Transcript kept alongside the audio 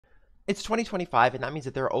It's 2025, and that means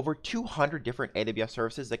that there are over 200 different AWS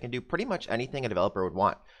services that can do pretty much anything a developer would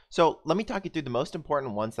want. So let me talk you through the most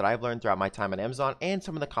important ones that I've learned throughout my time at Amazon and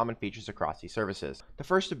some of the common features across these services. The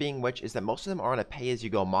first of being which is that most of them are on a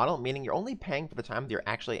pay-as-you-go model, meaning you're only paying for the time that you're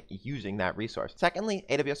actually using that resource. Secondly,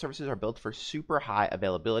 AWS services are built for super high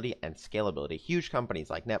availability and scalability. Huge companies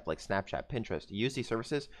like Netflix, Snapchat, Pinterest use these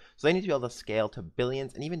services, so they need to be able to scale to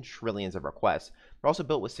billions and even trillions of requests. They're also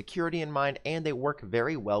built with security in mind, and they work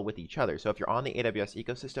very well with each other. So if you're on the AWS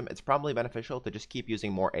ecosystem, it's probably beneficial to just keep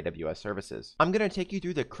using more AWS services. I'm going to take you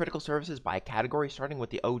through the critical services by category, starting with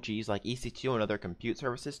the OGs like EC2 and other compute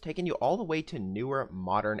services, taking you all the way to newer,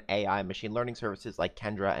 modern AI machine learning services like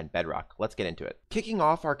Kendra and Bedrock. Let's get into it. Kicking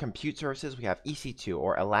off our compute services, we have EC2,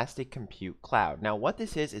 or Elastic Compute Cloud. Now what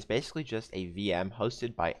this is basically just a VM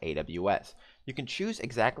hosted by AWS. You can choose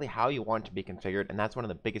exactly how you want it to be configured, and that's one of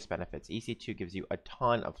the biggest benefits. EC2 gives you a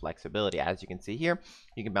ton of flexibility. As you can see here,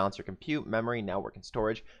 you can balance your compute, memory, network, and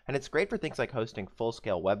storage, and it's great for things like hosting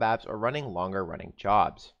full-scale web apps or running longer-running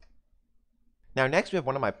jobs. Now next we have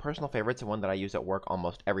one of my personal favorites and one that I use at work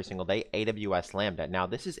almost every single day, AWS Lambda. Now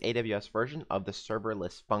this is AWS version of the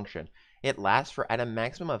serverless function. It lasts for at a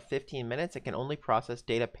maximum of 15 minutes. It can only process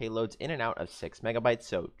data payloads in and out of 6 megabytes,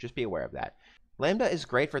 so just be aware of that. Lambda is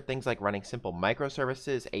great for things like running simple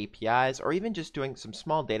microservices, APIs, or even just doing some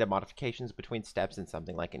small data modifications between steps in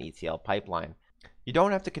something like an ETL pipeline. You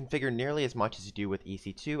don't have to configure nearly as much as you do with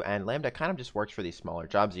EC2, and Lambda kind of just works for these smaller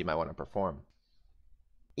jobs you might want to perform.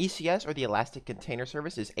 ECS, or the Elastic Container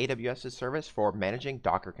Service, is AWS's service for managing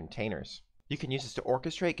Docker containers. You can use this to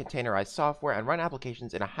orchestrate containerized software and run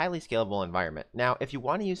applications in a highly scalable environment. Now, if you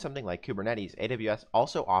want to use something like Kubernetes, AWS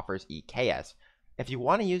also offers EKS. If you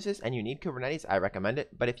want to use this and you need Kubernetes, I recommend it,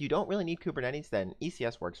 but if you don't really need Kubernetes, then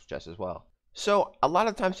ECS works just as well. So a lot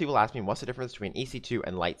of times people ask me what's the difference between EC2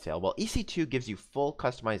 and Lightsail. Well, EC2 gives you full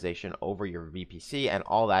customization over your VPC and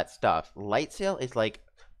all that stuff. Lightsail is like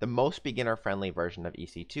the most beginner-friendly version of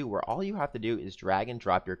EC2, where all you have to do is drag and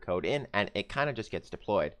drop your code in and it kind of just gets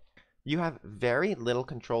deployed. You have very little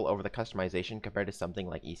control over the customization compared to something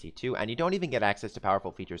like EC2, and you don't even get access to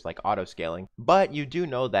powerful features like auto-scaling, but you do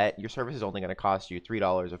know that your service is only going to cost you $3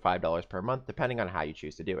 or $5 per month, depending on how you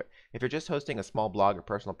choose to do it. If you're just hosting a small blog or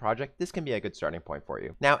personal project, this can be a good starting point for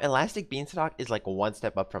you. Now, Elastic Beanstalk is like one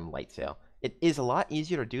step up from Lightsail. It is a lot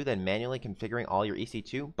easier to do than manually configuring all your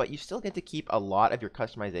EC2, but you still get to keep a lot of your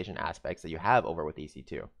customization aspects that you have over with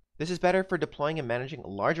EC2. This is better for deploying and managing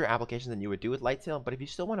larger applications than you would do with Lightsail, but if you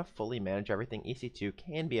still want to fully manage everything, EC2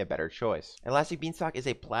 can be a better choice. Elastic Beanstalk is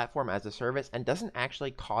a platform as a service and doesn't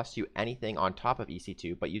actually cost you anything on top of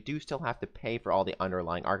EC2, but you do still have to pay for all the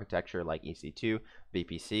underlying architecture like EC2,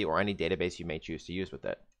 VPC, or any database you may choose to use with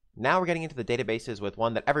it. Now we're getting into the databases with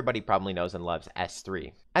one that everybody probably knows and loves,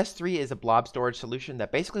 S3. S3 is a blob storage solution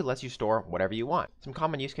that basically lets you store whatever you want. Some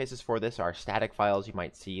common use cases for this are static files you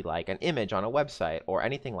might see, like an image on a website or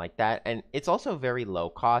anything like that, and it's also very low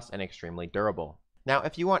cost and extremely durable. Now,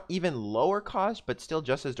 if you want even lower cost but still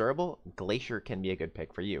just as durable, Glacier can be a good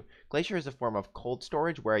pick for you. Glacier is a form of cold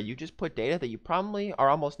storage where you just put data that you probably are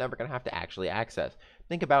almost never going to have to actually access.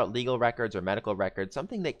 Think about legal records or medical records,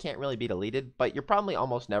 something that can't really be deleted, but you're probably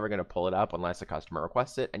almost never going to pull it up unless a customer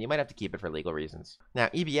requests it, and you might have to keep it for legal reasons. Now,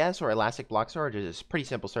 EBS, or Elastic Block Storage, is a pretty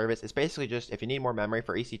simple service. It's basically just if you need more memory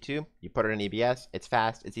for EC2, you put it in EBS. It's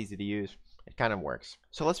fast, it's easy to use, it kind of works.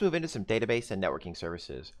 So let's move into some database and networking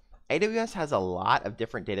services. AWS has a lot of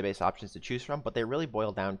different database options to choose from, but they really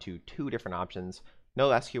boil down to two different options: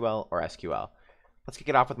 NoSQL or SQL. Let's kick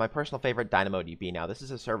it off with my personal favorite, DynamoDB. Now, this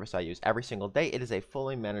is a service I use every single day. It is a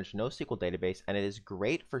fully managed NoSQL database, and it is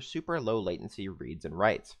great for super low latency reads and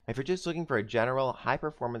writes. If you're just looking for a general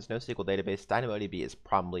high-performance NoSQL database, DynamoDB is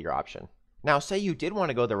probably your option. Now, say you did want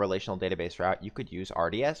to go the relational database route, you could use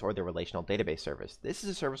RDS, or the Relational Database Service. This is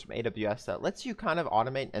a service from AWS that lets you kind of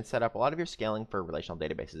automate and set up a lot of your scaling for relational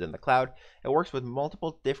databases in the cloud. It works with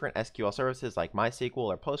multiple different SQL services like MySQL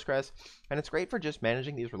or Postgres, and it's great for just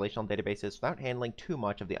managing these relational databases without handling too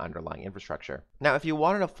much of the underlying infrastructure. Now, if you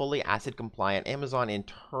wanted a fully ACID compliant Amazon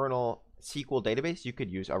internal SQL database, you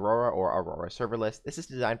could use Aurora or Aurora Serverless. This is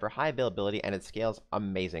designed for high availability and it scales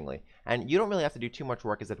amazingly. And you don't really have to do too much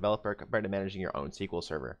work as a developer compared to managing your own SQL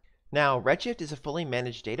server. Now, Redshift is a fully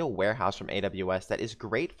managed data warehouse from AWS that is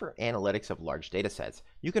great for analytics of large data sets.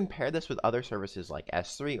 You can pair this with other services like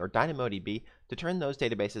S3 or DynamoDB to turn those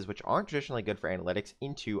databases which aren't traditionally good for analytics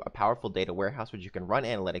into a powerful data warehouse which you can run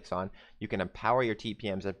analytics on. You can empower your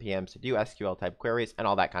TPMs and PMs to do SQL type queries and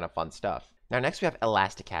all that kind of fun stuff. Now next we have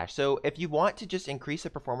Elasticache. So if you want to just increase the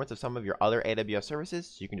performance of some of your other AWS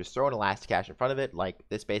services, you can just throw an Elasticache in front of it, like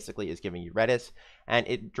this basically is giving you Redis, and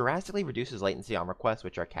it drastically reduces latency on requests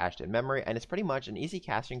which are cached in memory, and it's pretty much an easy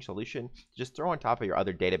caching solution to just throw on top of your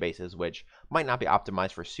other databases which might not be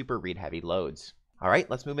optimized for super read heavy loads.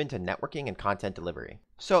 Alright, let's move into networking and content delivery.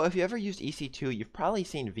 So if you ever used EC2, you've probably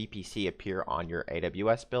seen VPC appear on your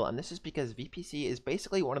AWS bill, and this is because VPC is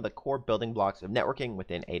basically one of the core building blocks of networking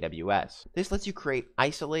within AWS. This lets you create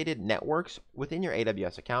isolated networks within your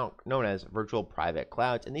AWS account, known as virtual private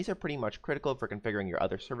clouds, and these are pretty much critical for configuring your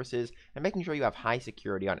other services and making sure you have high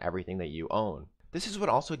security on everything that you own. This is what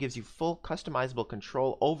also gives you full customizable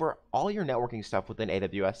control over all your networking stuff within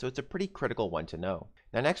AWS, so it's a pretty critical one to know.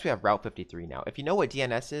 Now next we have Route 53. Now if you know what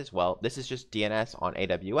DNS is, well, this is just DNS on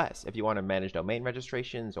AWS. If you want to manage domain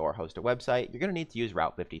registrations or host a website, you're going to need to use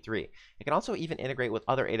Route 53. It can also even integrate with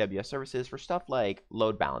other AWS services for stuff like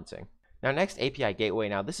load balancing. Now next, API Gateway.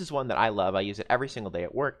 Now this is one that I love. I use it every single day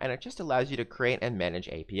at work, and it just allows you to create and manage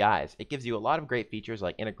APIs. It gives you a lot of great features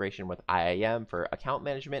like integration with IAM for account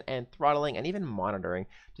management and throttling and even monitoring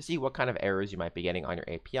to see what kind of errors you might be getting on your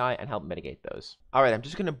API and help mitigate those. Alright, I'm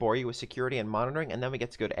just going to bore you with security and monitoring, and then we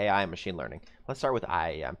get to go to AI and machine learning. Let's start with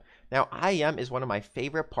IAM. Now, IAM is one of my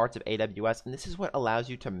favorite parts of AWS, and this is what allows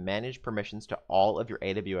you to manage permissions to all of your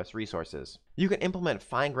AWS resources. You can implement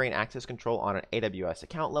fine-grained access control on an AWS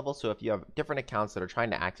account level, so if you have different accounts that are trying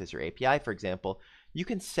to access your API, for example, you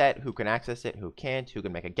can set who can access it, who can't, who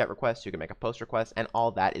can make a GET request, who can make a POST request, and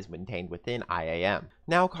all that is maintained within IAM.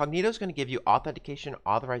 Now, Cognito is going to give you authentication,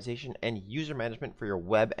 authorization, and user management for your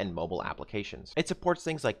web and mobile applications. It supports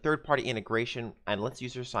things like third-party integration and lets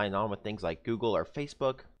users sign on with things like Google or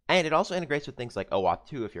Facebook. And it also integrates with things like OAuth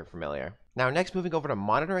 2 if you're familiar. Now next, moving over to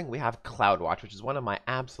monitoring, we have CloudWatch, which is one of my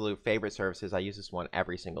absolute favorite services. I use this one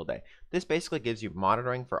every single day. This basically gives you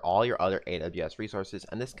monitoring for all your other AWS resources,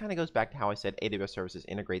 and this kind of goes back to how I said AWS services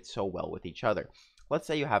integrate so well with each other. Let's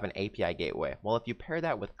say you have an API gateway. Well, if you pair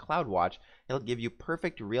that with CloudWatch, it'll give you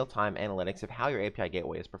perfect real-time analytics of how your API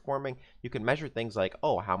gateway is performing. You can measure things like,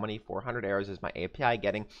 oh, how many 400 errors is my API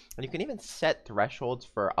getting? And you can even set thresholds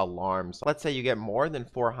for alarms. Let's say you get more than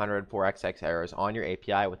 400 4xx errors on your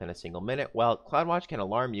API within a single minute. Well, CloudWatch can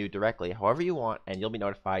alarm you directly however you want, and you'll be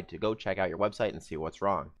notified to go check out your website and see what's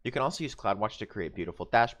wrong. You can also use CloudWatch to create beautiful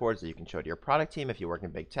dashboards that you can show to your product team if you work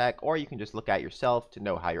in big tech, or you can just look at yourself to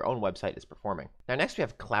know how your own website is performing. Now next we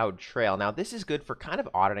have CloudTrail. Now this is good for kind of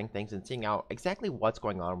auditing things and seeing out exactly what's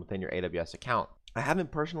going on within your AWS account. I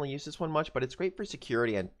haven't personally used this one much, but it's great for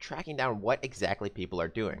security and tracking down what exactly people are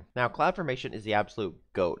doing. Now, CloudFormation is the absolute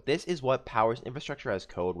GOAT. This is what powers infrastructure as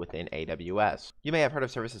code within AWS. You may have heard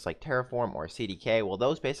of services like Terraform or CDK. Well,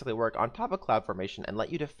 those basically work on top of CloudFormation and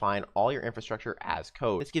let you define all your infrastructure as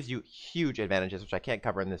code. This gives you huge advantages, which I can't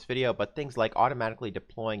cover in this video, but things like automatically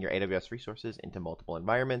deploying your AWS resources into multiple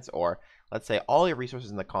environments, or let's say all your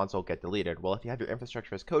resources in the console get deleted. Well, if you have your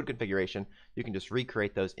infrastructure as code configuration, you can just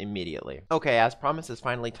recreate those immediately. Okay, as promised, it's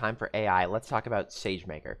finally time for AI. Let's talk about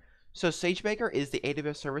SageMaker. So SageMaker is the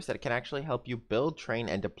AWS service that can actually help you build, train,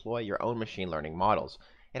 and deploy your own machine learning models.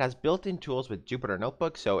 It has built-in tools with Jupyter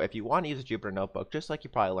Notebook, so if you want to use a Jupyter Notebook, just like you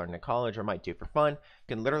probably learned in college or might do for fun,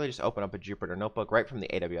 you can literally just open up a Jupyter Notebook right from the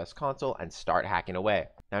AWS console and start hacking away.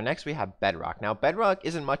 Now next we have Bedrock. Now Bedrock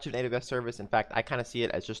isn't much of an AWS service. In fact, I kind of see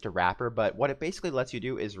it as just a wrapper, but what it basically lets you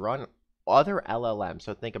do is run other LLMs.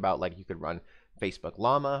 So think about, like, you could run Facebook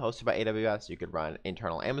Llama hosted by AWS, you could run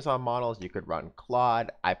internal Amazon models, you could run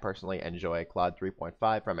Claude. I personally enjoy Claude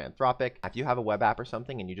 3.5 from Anthropic. If you have a web app or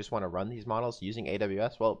something and you just want to run these models using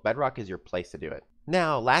AWS, well, Bedrock is your place to do it.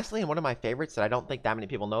 Now, lastly, and one of my favorites that I don't think that many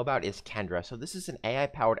people know about is Kendra. So this is an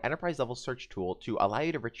AI-powered enterprise-level search tool to allow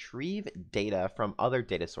you to retrieve data from other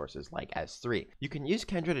data sources like S3. You can use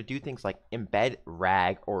Kendra to do things like embed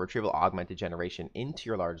RAG or retrieval augmented generation into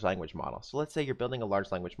your large language model. So let's say you're building a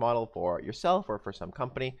large language model for yourself or for some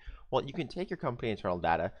company. Well, you can take your company internal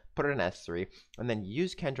data, put it in S3, and then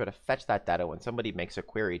use Kendra to fetch that data when somebody makes a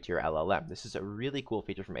query to your LLM. This is a really cool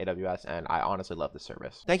feature from AWS, and I honestly love the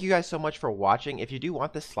service. Thank you guys so much for watching. If you do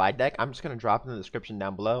want this slide deck, I'm just going to drop it in the description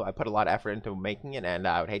down below. I put a lot of effort into making it, and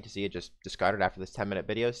I would hate to see it just discarded after this 10-minute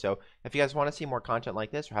video. So if you guys want to see more content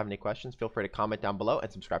like this or have any questions, feel free to comment down below and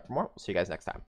subscribe for more. We'll see you guys next time.